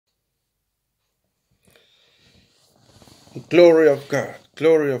Glory of God,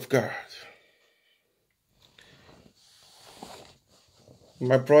 glory of God.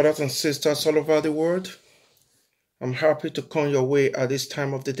 My brothers and sisters all over the world, I'm happy to come your way at this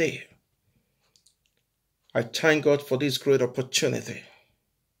time of the day. I thank God for this great opportunity.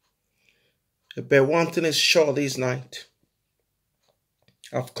 But one thing is sure this night.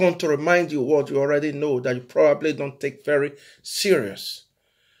 I've come to remind you what you already know that you probably don't take very serious.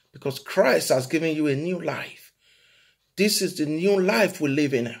 Because Christ has given you a new life. This is the new life we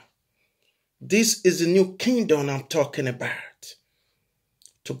live in now. This is the new kingdom I'm talking about.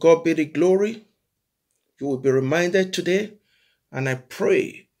 To God be the glory. You will be reminded today, and I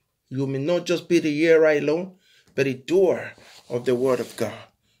pray you may not just be the hearer alone, but the doer of the word of God.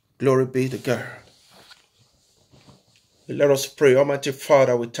 Glory be to God. Let us pray. Almighty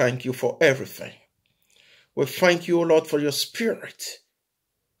Father, we thank you for everything. We thank you, O Lord, for your spirit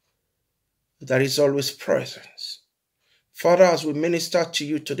that is always present. Father, as we minister to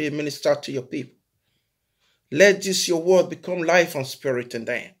you today, minister to your people. Let this your word become life and spirit in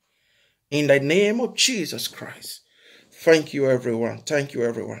them. In the name of Jesus Christ. Thank you, everyone. Thank you,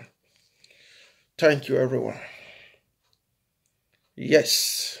 everyone. Thank you, everyone.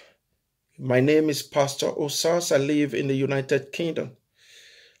 Yes. My name is Pastor Osas. I live in the United Kingdom.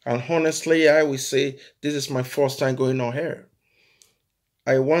 And honestly, I will say this is my first time going on here.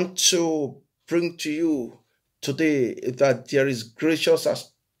 I want to bring to you today that there is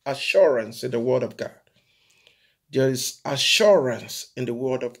gracious assurance in the Word of God. There is assurance in the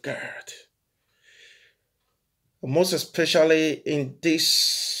Word of God. Most especially in this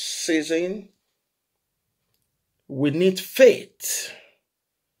season, we need faith.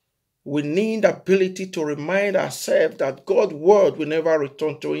 We need ability to remind ourselves that God's word will never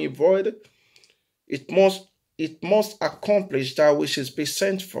return to him void. It must accomplish that which is being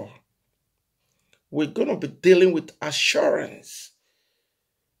sent for. We're going to be dealing with assurance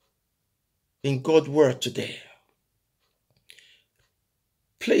in God's word today.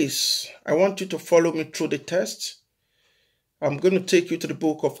 Please, I want you to follow me through the text. I'm going to take you to the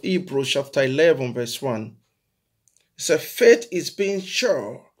book of Hebrews chapter 11 verse 1. It says, faith is being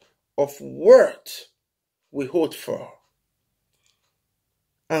sure of what we hope for,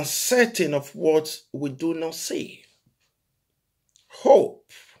 and certain of what we do not see.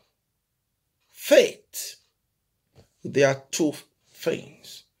 Hope, faith, there are two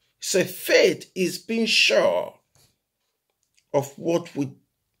things. It says faith is being sure of what we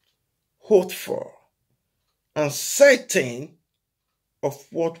hope for, and certain of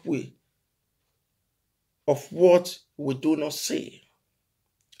what we do not see.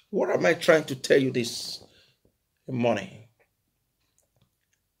 What am I trying to tell you this morning?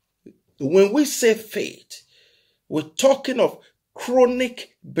 When we say faith, we're talking of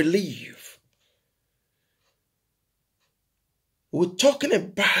chronic belief. We're talking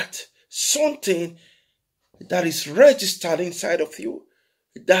about something that is registered inside of you,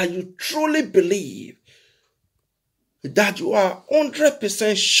 that you truly believe, that you are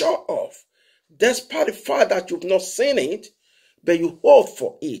 100% sure of, despite the fact that you've not seen it, but you hope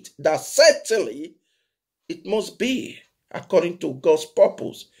for it, that certainly it must be according to God's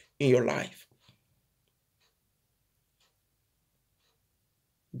purpose in your life.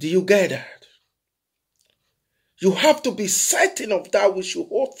 Do you get that? You have to be certain of that which you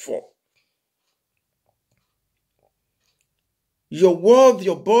hope for. Your world,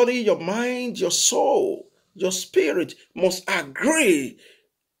 your body, your mind, your soul, your spirit must agree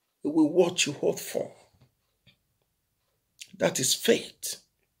with what you hope for. That is faith.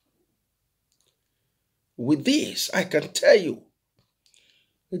 With this, I can tell you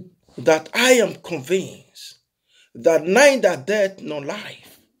that I am convinced that neither death nor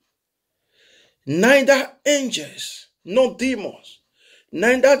life, neither angels nor demons,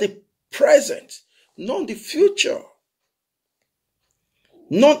 neither the present nor the future,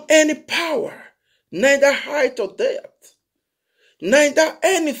 not any power, neither height or depth, neither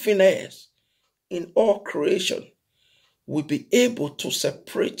anything else in all creation will be able to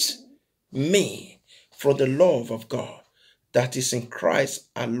separate me from the love of God that is in Christ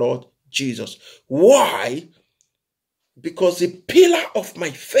our Lord Jesus. Why? Because the pillar of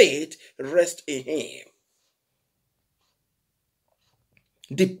my faith rests in him.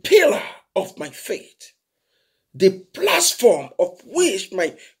 The pillar of my faith, the platform of which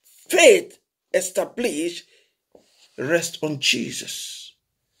my faith established, rests on Jesus.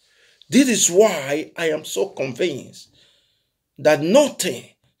 This is why I am so convinced that nothing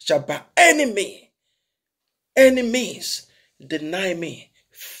shall by any means deny me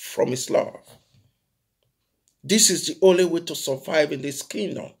from his love. This is the only way to survive in this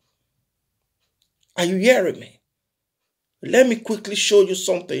kingdom. Are you hearing me? Let me quickly show you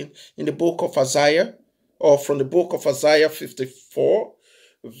something in the book of Isaiah, or from the book of Isaiah 54,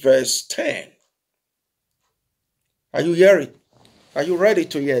 verse 10. Are you hearing? Are you ready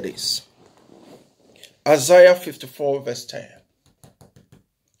to hear this? Isaiah 54, verse 10.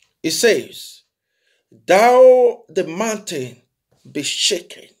 It says, "Though the mountain be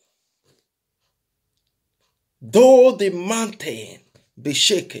shaken, though the mountain be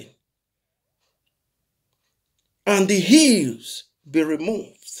shaken, and the hills be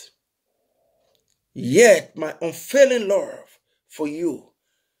removed, yet my unfailing love for you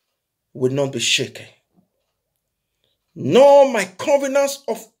will not be shaken, nor my covenants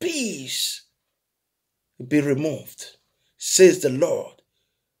of peace be removed, says the Lord,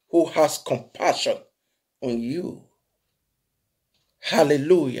 who has compassion on you."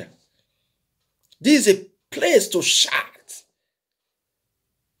 Hallelujah. This is a place to shout.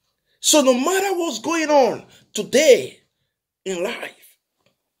 So no matter what's going on today in life,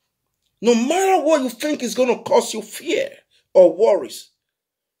 no matter what you think is going to cause you fear or worries,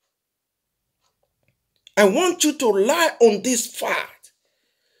 I want you to rely on this fact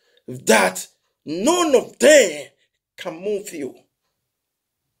that none of them can move you.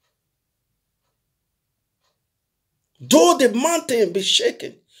 Though the mountain be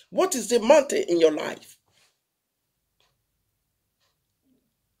shaken, what is the mountain in your life?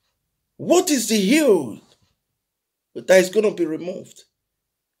 What is the hill that is going to be removed?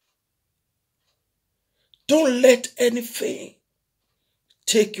 Don't let anything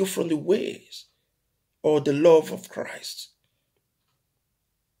take you from the ways or the love of Christ.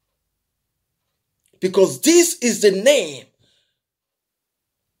 Because this is the name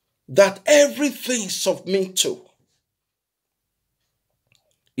that everything submits to.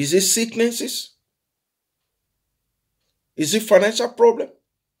 Is it sicknesses? Is it financial problem?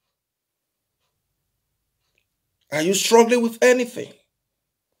 Are you struggling with anything?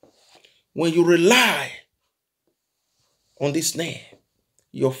 When you rely on this name,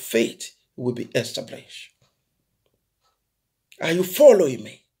 your faith will be established. Are you following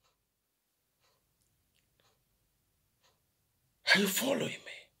me? Are you following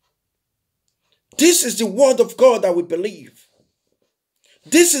me? This is the word of God that we believe.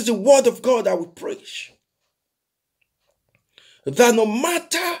 This is the word of God that we preach. That no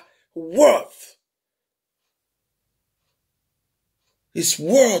matter what, His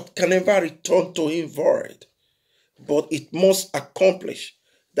word can never return to Him void, but it must accomplish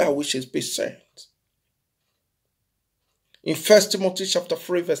that which is being sent. In 1 Timothy chapter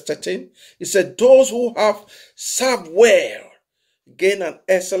 3, verse 13, it said, "Those who have served well gain an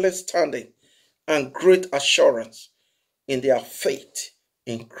excellent standing and great assurance in their faith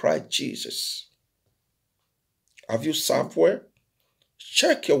in Christ Jesus." Have you served well?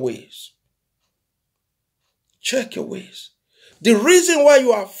 Check your ways. Check your ways. The reason why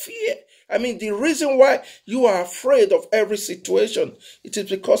you are the reason why you are afraid of every situation, it is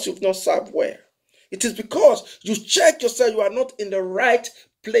because you've not served well. It is because you check yourself, you are not in the right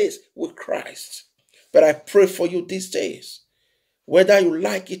place with Christ. But I pray for you these days, whether you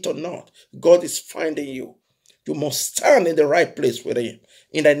like it or not, God is finding you. You must stand in the right place with Him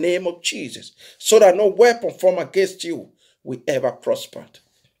in the name of Jesus, so that no weapon formed against you will ever prosper.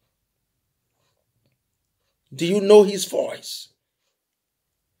 Do you know His voice?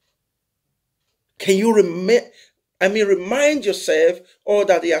 Can you remind yourself all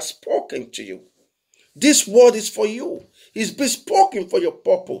that He has spoken to you? This word is for you. It's been spoken for your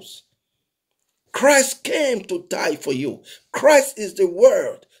purpose. Christ came to die for you. Christ is the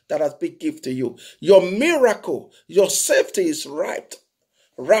word that has been given to you. Your miracle, your safety is wrapped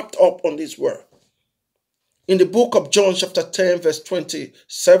up on this word. In the book of John chapter 10, verse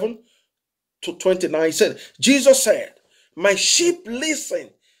 27 to 29, he said, Jesus said, "My sheep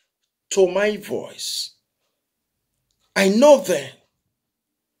listen to my voice. I know them.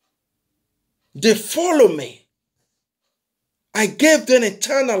 They follow me. I gave them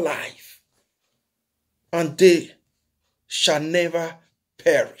eternal life, and they shall never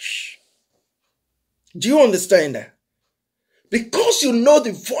perish." Do you understand that? Because you know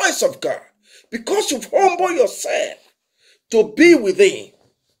the voice of God, because you've humbled yourself to be with Him,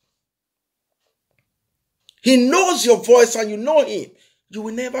 He knows your voice and you know Him, you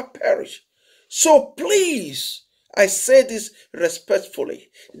will never perish. So please, I say this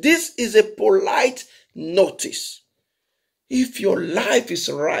respectfully. This is a polite notice. If your life is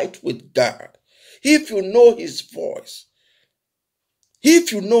right with God, if you know His voice,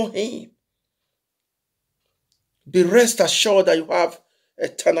 if you know Him, be rest assured that you have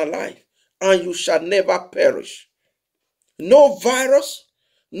eternal life and you shall never perish. No virus,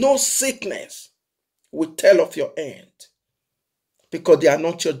 no sickness will tell of your end. because they are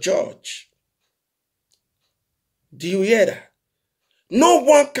not your judge. Do you hear that? No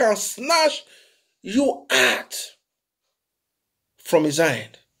one can snatch you out from his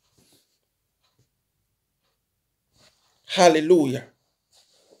hand. Hallelujah.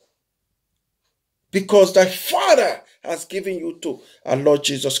 Because thy Father has given you to our Lord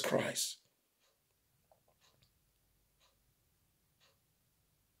Jesus Christ.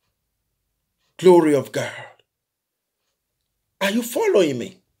 Glory of God. Are you following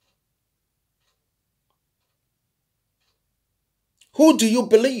me? Who do you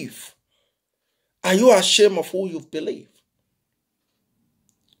believe? Are you ashamed of who you believe?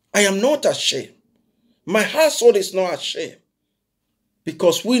 I am not ashamed. My household is not ashamed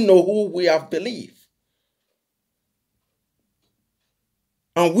because we know who we have believed.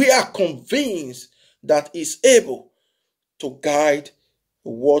 And we are convinced that he is able to guide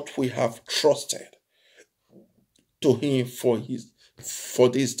what we have trusted to him for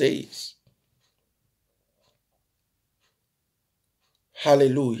these days.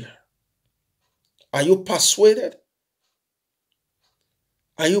 Hallelujah. Are you persuaded?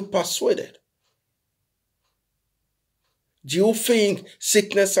 Are you persuaded? Do you think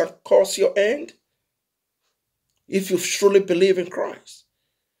sickness can cause your end? If you truly believe in Christ.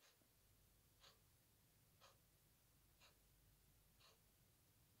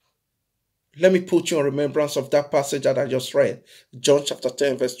 Let me put you in remembrance of that passage that I just read. John chapter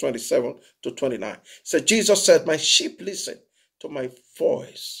 10, verse 27 to 29. So Jesus said, my sheep listen to my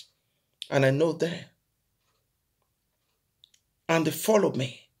voice, and I know them, and they follow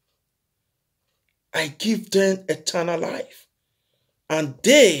me. I give them eternal life, and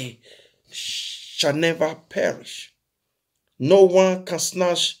they shall never perish. No one can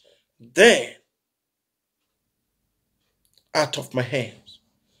snatch them out of my hands.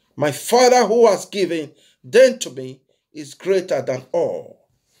 My Father who has given them to me is greater than all.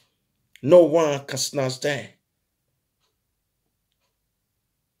 No one can snatch them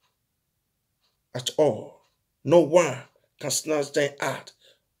at all. No one can snatch them out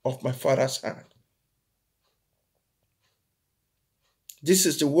of my Father's hand. This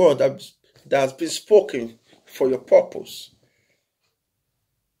is the word that has been spoken for your purpose.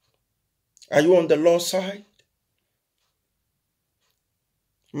 Are you on the Lord's side?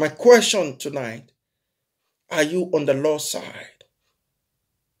 My question tonight, are you on the Lord's side?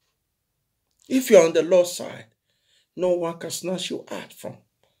 If you're on the Lord's side, no one can snatch you out from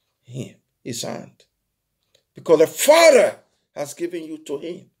him, his hand. Because the Father has given you to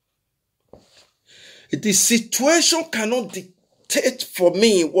him. The situation cannot dictate for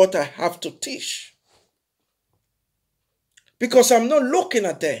me what I have to teach. Because I'm not looking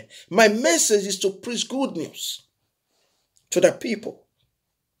at them. My message is to preach good news to the people.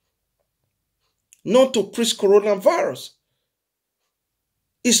 Not to preach coronavirus.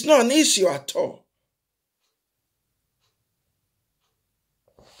 It's not an issue at all.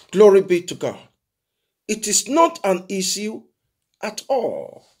 Glory be to God. It is not an issue at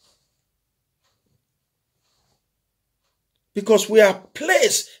all. Because we are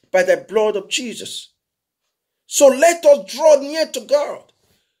placed by the blood of Jesus. So let us draw near to God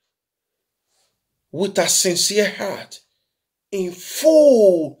with a sincere heart, in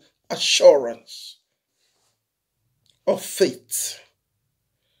full assurance of faith,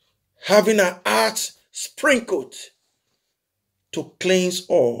 having our hearts sprinkled to cleanse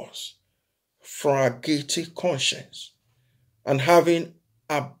us from our guilty conscience, and having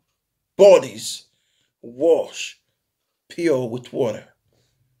our bodies washed pure with water.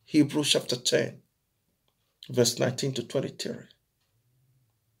 Hebrews chapter 10, verse 19 to 23.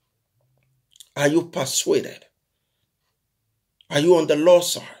 Are you persuaded? Are you on the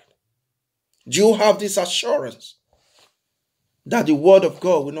Lord's side? Do you have this assurance that the word of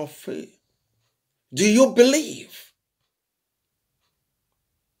God will not fail? Do you believe?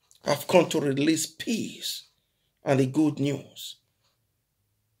 I've come to release peace and the good news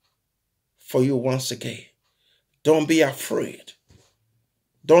for you once again. Don't be afraid.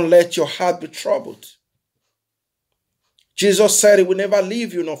 Don't let your heart be troubled. Jesus said he will never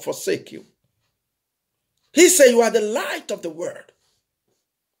leave you nor forsake you. He said you are the light of the world.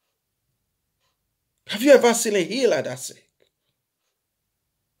 Have you ever seen a healer that's sick?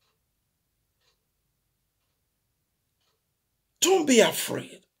 Don't be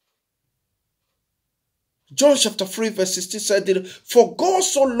afraid. John chapter 3 verse 16 said, for God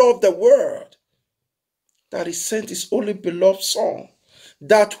so loved the world that he sent his only beloved Son,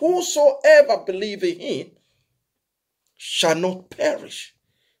 that whosoever believe in him shall not perish,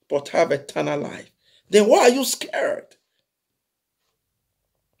 but have eternal life. Then why are you scared?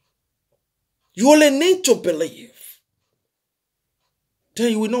 You only need to believe.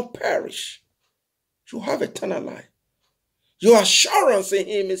 then you will not perish. You have eternal life. Your assurance in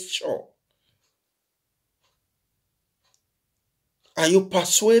him is sure. Are you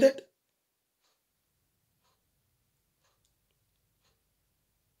persuaded?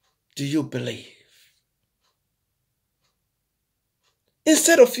 Do you believe?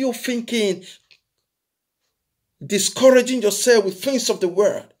 Instead of you thinking, discouraging yourself with things of the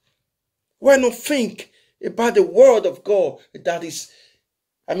world, why not think about the word of God that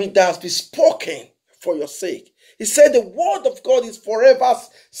has been spoken for your sake? He said the word of God is forever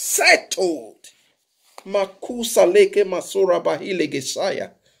settled. Makusa leke masura bahile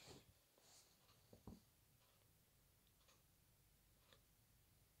gesaya.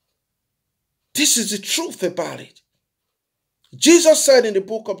 This is the truth about it. Jesus said in the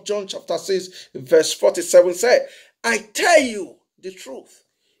book of John chapter 6 verse 47, said, I tell you the truth.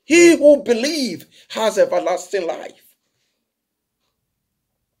 He who believes has everlasting life.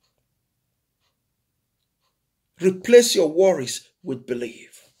 Replace your worries with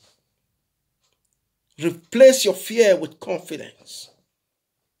belief. Replace your fear with confidence.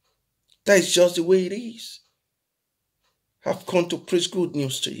 That is just the way it is. I've come to preach good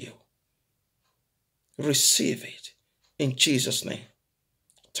news to you. Receive it in Jesus' name.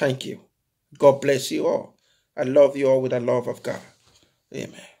 Thank you. God bless you all. I love you all with the love of God.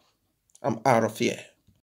 Amen. I'm out of here.